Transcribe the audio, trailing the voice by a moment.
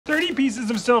30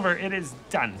 pieces of silver. It is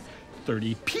done.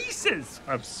 30 pieces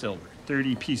of silver.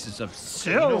 30 pieces of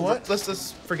silver. You know what?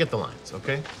 Let's forget the lines,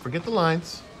 okay? Forget the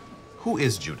lines. Who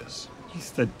is Judas?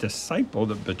 He's the disciple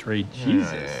that betrayed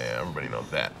Jesus. Yeah, everybody knows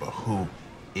that. But who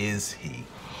is he?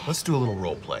 Let's do a little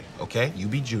role play, okay? You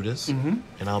be Judas, and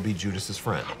I'll be Judas's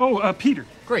friend. Oh, Peter.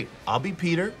 Great. I'll be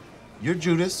Peter. You're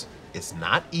Judas. It's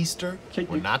not Easter.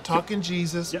 We're not talking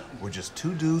Jesus. Yeah. We're just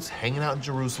two dudes hanging out in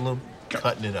Jerusalem,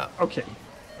 cutting it up. Okay.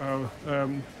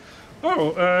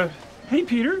 Hey,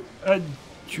 Peter. Do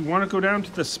you want to go down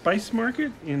to the spice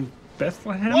market in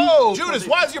Bethlehem? Whoa, Judas,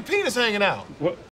 why is your penis hanging out? What?